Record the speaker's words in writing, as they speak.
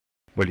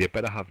Well, you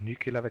better have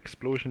nuclear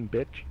explosion,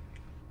 bitch.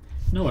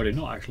 No, I did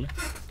not actually.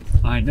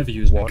 I never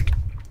used What? nuke.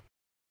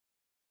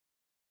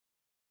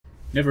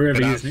 Never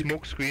ever used nuke.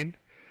 Smoke screen.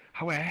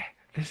 However,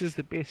 this is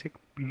the basic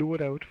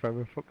loadout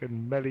from a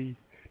fucking melee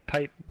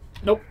Titan.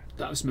 Nope,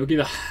 that was smoky.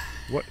 That.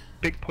 What?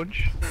 Big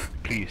punch?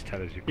 Please tell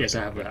us you got Yes, I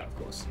that have one. that, of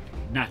course.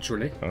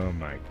 Naturally. Oh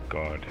my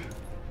god.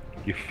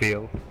 You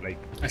fail like.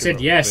 I said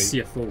yes,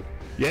 you fool.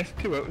 Yes,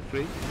 2 out of 3.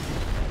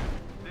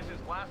 This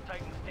is last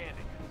Titan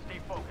standing. Stay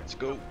focused. Let's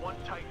go. One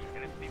Titan,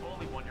 and it's the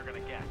only one you're gonna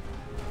get.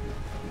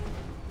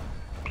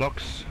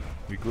 Clocks,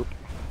 regroup.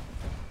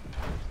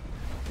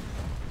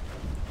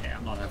 Yeah,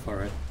 I'm not that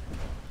far ahead.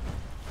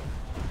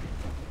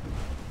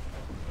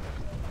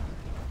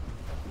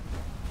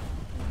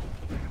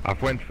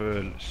 I've went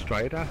for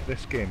Strider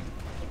this game.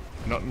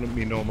 Not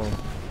me normal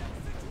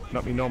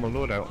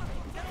loadout.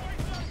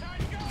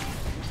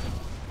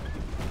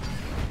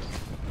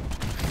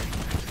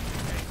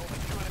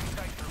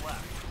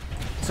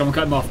 Someone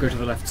cut him off, go to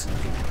the left.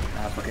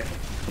 Ah, fuck it.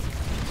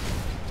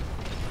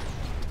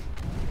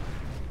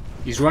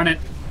 He's running.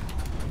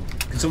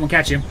 Can someone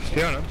catch him?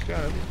 Stay on him, stay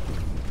on him.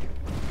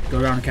 Go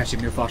around and catch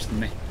him, you're faster than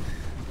me.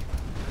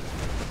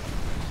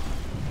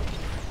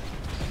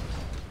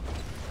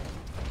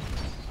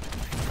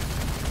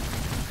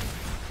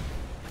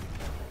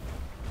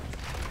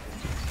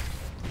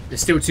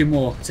 There's still 2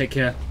 more, take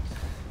care.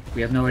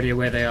 We have no idea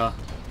where they are.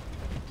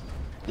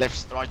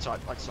 Left, right side,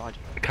 right side.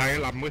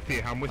 Kyle, I'm with you,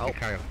 you,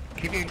 Kyle.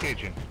 Keep you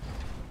engaging.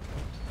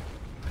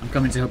 I'm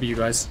coming to help you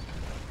guys.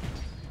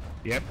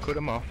 Yep, cut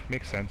him off,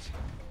 makes sense.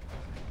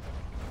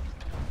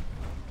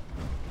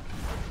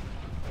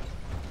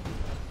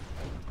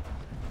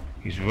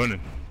 He's running.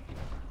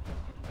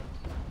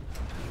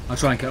 I'll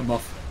try and cut him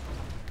off.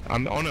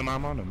 I'm on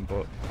him,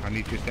 but I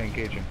need you to stay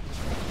engaging.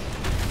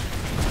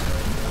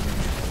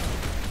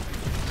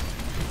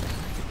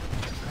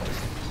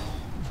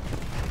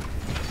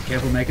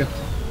 Careful, Maker.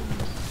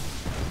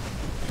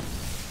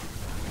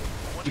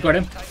 You got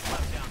him?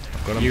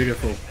 Got him.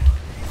 Beautiful.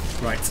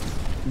 Right,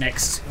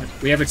 next.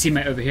 We have a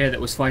teammate over here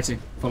that was fighting.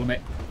 Follow me.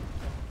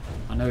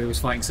 I know he was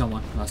fighting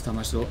someone last time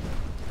I saw.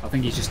 I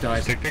think he just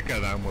died. Stick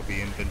together and we'll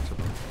be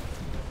invincible.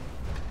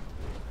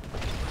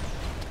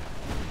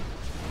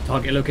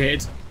 Target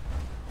located.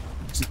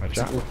 Watch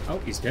out. Oh,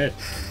 he's dead.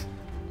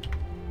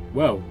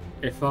 Well,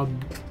 if I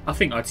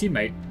think our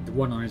teammate, the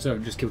one on his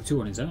own, just killed 2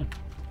 on his own.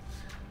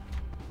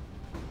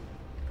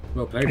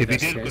 Well played. If he If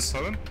that's did, the good case.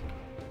 for him.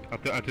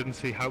 I didn't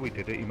see how he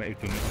did it. He might have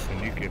done it with a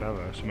nuclear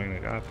arrow or something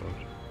like that. But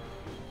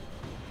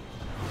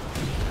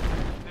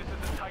This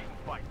is a Titan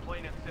fight,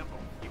 plain and simple.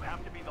 You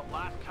have to be the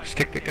last Titan.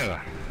 stick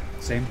together.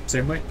 Same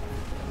way.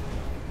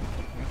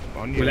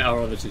 On We'll you. let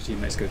our other 2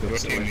 teammates go the Your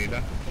opposite team way.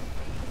 leader.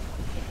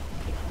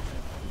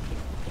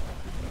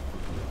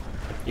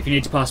 If you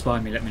need to pass by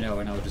me, let me know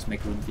and I'll just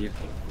make room for you.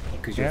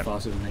 Because you're Yep.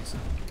 faster than me. So.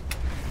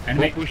 But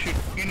Anyway, we should,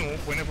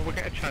 whenever we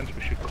get a chance,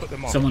 we should cut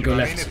them off. someone Do you go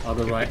know what I left, mean? I'll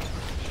go If right.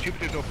 it's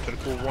stupid enough to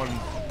go one,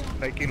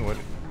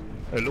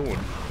 alone,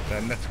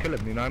 then let's kill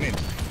him, you know what I mean?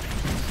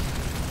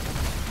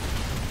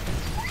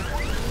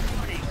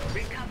 Warning,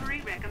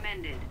 recovery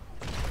recommended.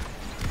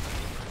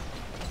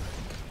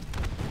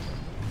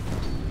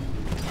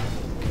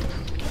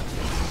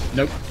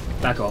 Nope,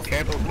 back off.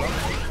 Careful, block.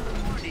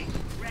 Warning,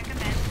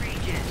 recommend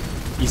regen.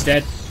 He's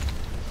dead.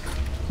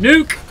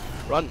 Nuke!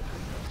 Run.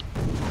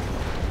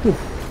 Whew,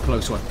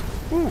 close one.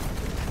 Ooh.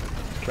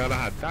 Glad I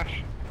had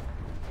dash.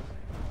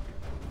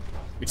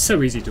 It's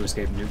so easy to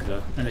escape nuke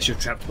though, unless you're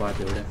trapped by a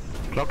building.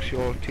 Clocks,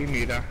 your team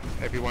leader.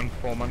 Everyone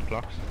form on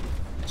clocks.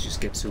 Let's just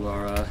get to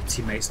our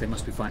teammates, they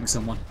must be fighting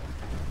someone.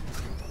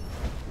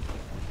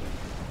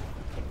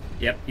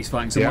 Yep, he's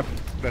fighting someone.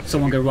 Yep.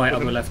 Someone go right, I'll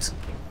go left.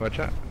 Watch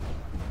out.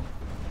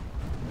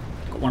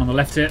 Got one on the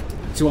left here,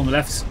 2 on the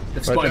left.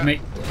 They've spotted out.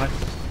 me. Right.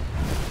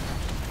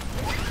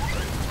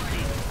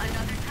 Warning,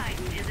 another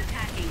Titan is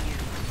attacking you.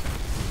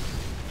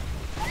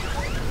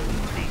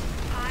 Warning,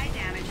 high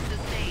damage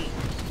sustained.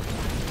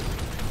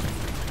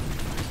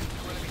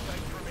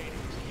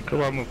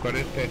 Come on, we've got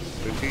it.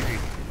 It's easy.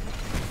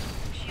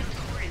 Shield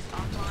core is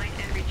offline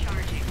and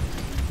recharging.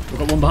 We've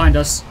got one behind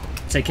us.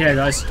 Take care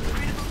guys.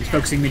 He's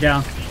focusing me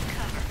down. Seek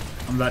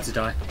cover. I'm about to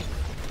die.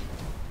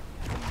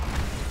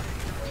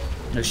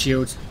 No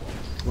shield.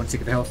 1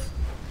 tick of health.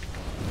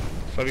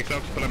 Sorry,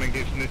 Clocks, but I'm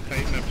engaged in this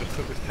Titan. I've just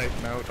took this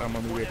Titan out. I'm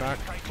on my way back.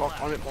 Clock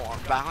on it more.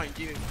 I'm behind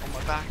you. On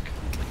my back.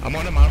 I'm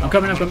on him, I'm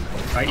coming.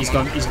 Right, he's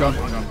gone, he's gone.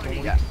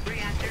 Yeah.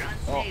 Reactor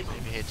Oh, unstable.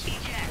 maybe hit.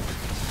 Eject.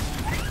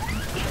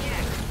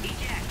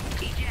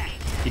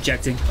 Eject.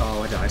 Ejecting.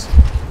 Oh, I died.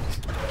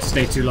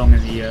 Stayed too long in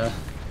the,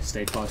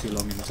 stayed far too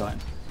long in the Titan.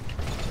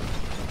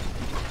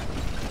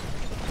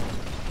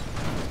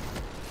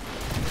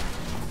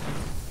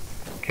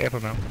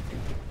 Careful now.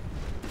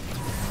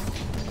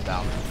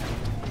 Down.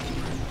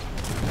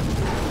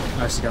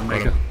 Nicely done, Got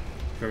Maker. him.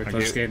 Very Thank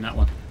close you. game, that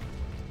one.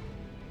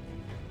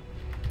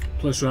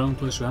 Close round,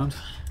 close round.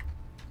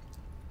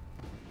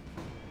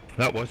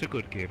 That was a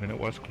good game and it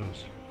was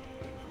close.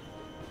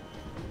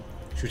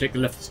 Should we take the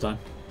left this time?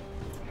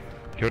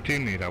 Your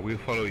team leader, we'll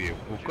follow you.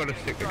 We've got to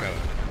stick together.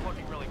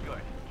 Looking really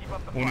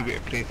up the Only fire. way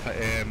to play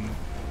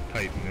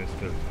Titan is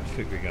to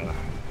stick together.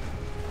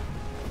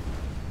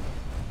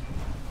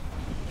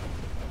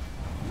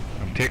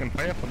 I'm taking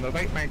fire from the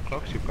right main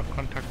clocks. You've got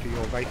contact to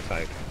your right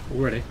side.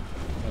 Already?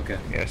 Okay.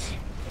 Yes.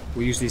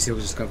 We'll use these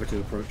hills as cover to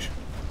approach.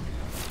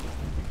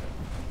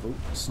 Oh,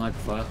 sniper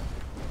fire.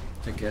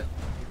 Take care.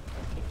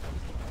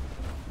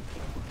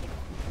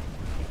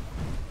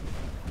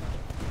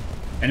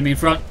 Enemy in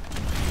front.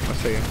 I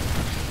see him.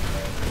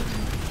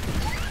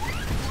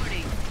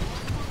 Warning.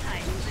 Multiple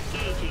Titans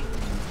engaging.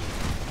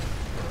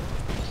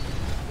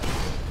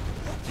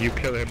 You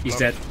kill him. He's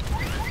Block. dead.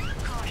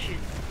 Caution.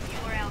 You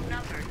are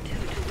outnumbered 2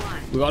 to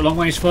 1. We've got a long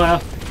range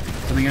fire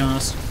coming on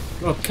us.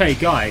 Okay,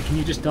 guy, can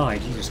you just die?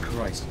 Jesus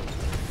Christ.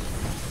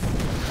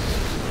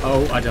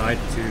 Oh, I died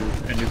to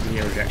a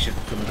nuclear rejection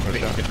from a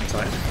completely different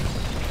Titan.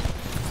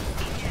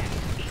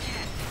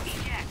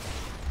 Eject.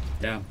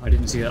 Damn, I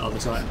didn't see that other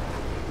Titan.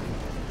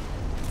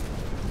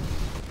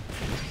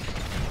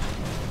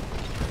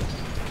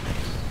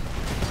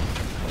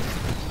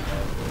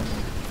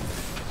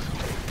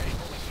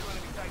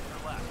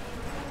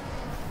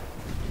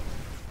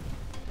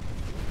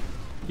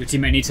 Your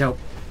teammate needs help.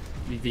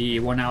 The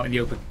one out in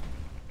the open.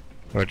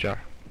 Roger.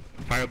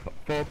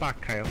 Fall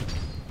back, Kyle.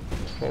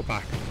 Fall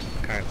back,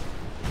 Kyle.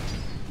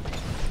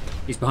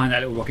 He's behind that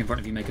little rock in front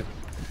of you, Maker.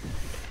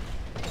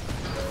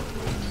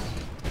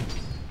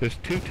 There's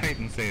 2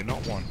 Titans there,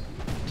 not 1.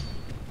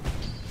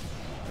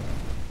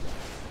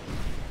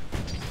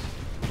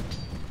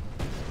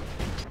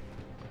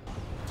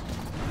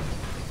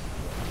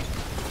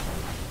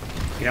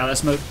 Get out of that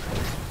smoke.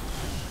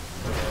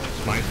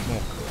 It's my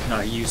smoke.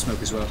 No, you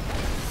smoke as well.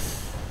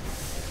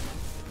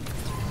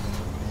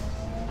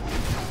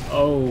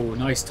 Oh,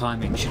 nice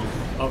timing.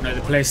 Oh no, the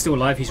player's still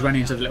alive. He's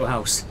running into the little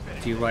house.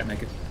 To your right,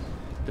 Megan.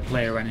 The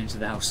player ran into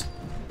the house.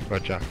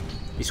 Roger.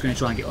 He's going to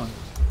try and get on.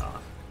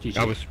 Ah, GG.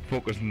 I was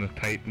focusing on the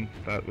Titan.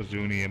 That was the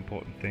only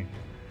important thing.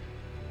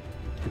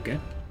 Good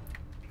game.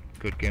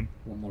 Good game.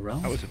 One more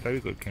round. That was a very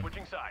good game.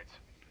 Switching sides.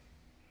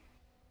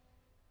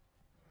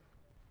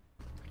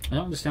 I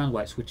don't understand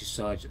why it switches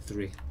sides at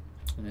 3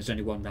 and there's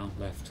only 1 round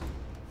left.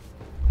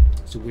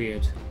 It's a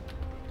weird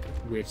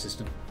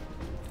system.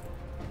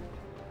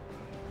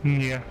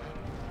 Yeah.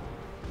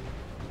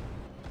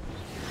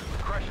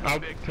 Crushing I the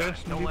big guys.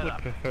 personally Don't let would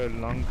up. prefer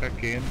longer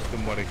games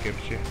than what it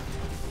gives you.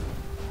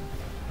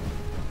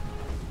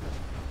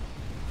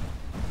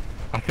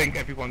 I think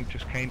everyone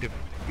just kind of,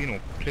 you know,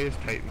 plays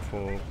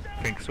Titanfall,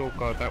 thinks, oh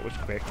god, that was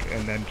quick,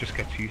 and then just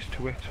gets used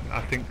to it. I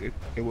think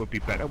it would be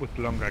better with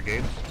longer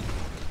games.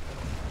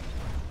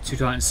 2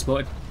 Titans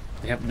spotted.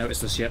 They haven't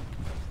noticed us yet.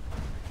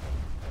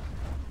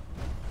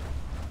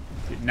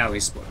 Now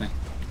he's spotted me.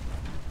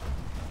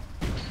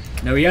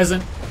 No, he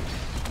hasn't.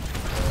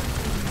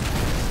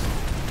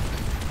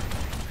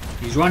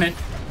 He's running.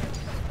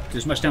 Do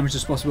as much damage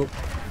as possible.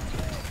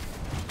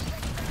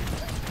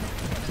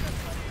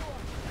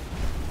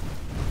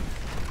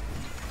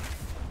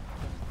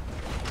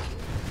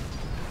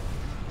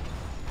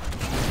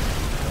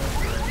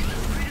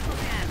 Critical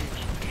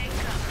damage. Take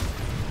cover.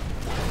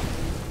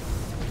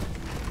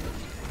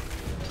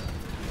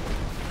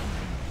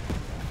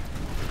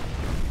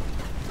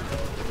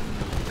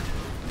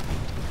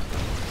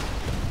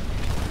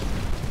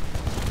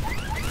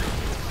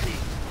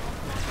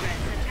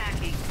 Threats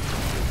attacking.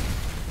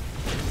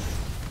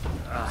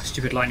 Ah,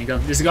 stupid lightning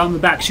gun. There's a guy on the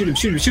back. Shoot him,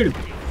 shoot him, shoot him.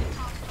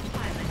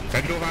 Pilot.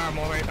 Bend over, I'm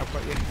alright, I've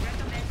got you.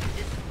 Recommend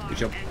you disarm Good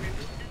job. and remove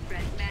the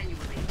threat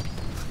manually.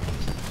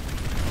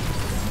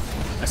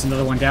 That's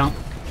another one down.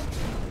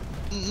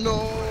 No!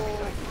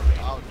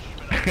 Ouch.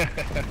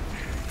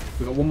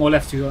 We've got 1 more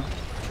left to go.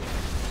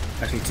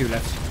 Actually, 2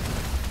 left.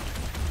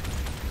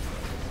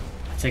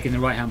 Taking the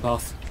right hand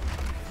path.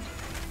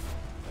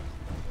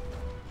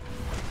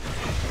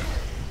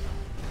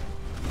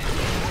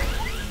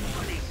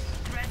 Warning.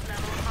 Threat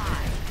level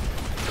high.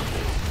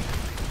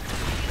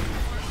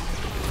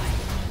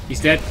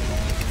 He's dead.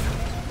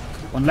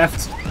 1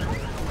 left.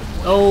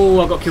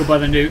 Oh, I got killed by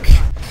the nuke.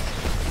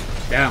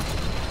 Down.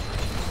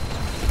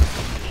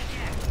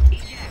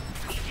 Eject.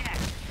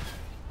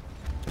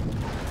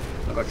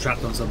 I got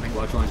trapped on something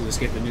while trying to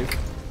escape the nuke.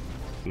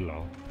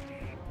 Lol.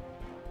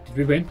 Did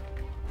we win?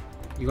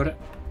 You got it?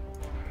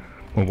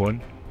 We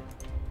won.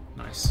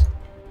 Nice.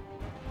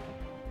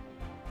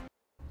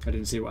 I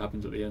didn't see what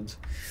happened at the end.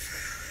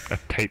 A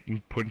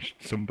Titan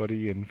punched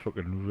somebody and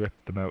fucking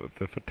ripped them out of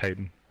the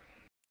Titan.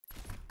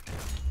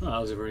 Well, that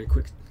was a very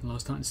quick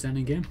last Titan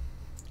standing game.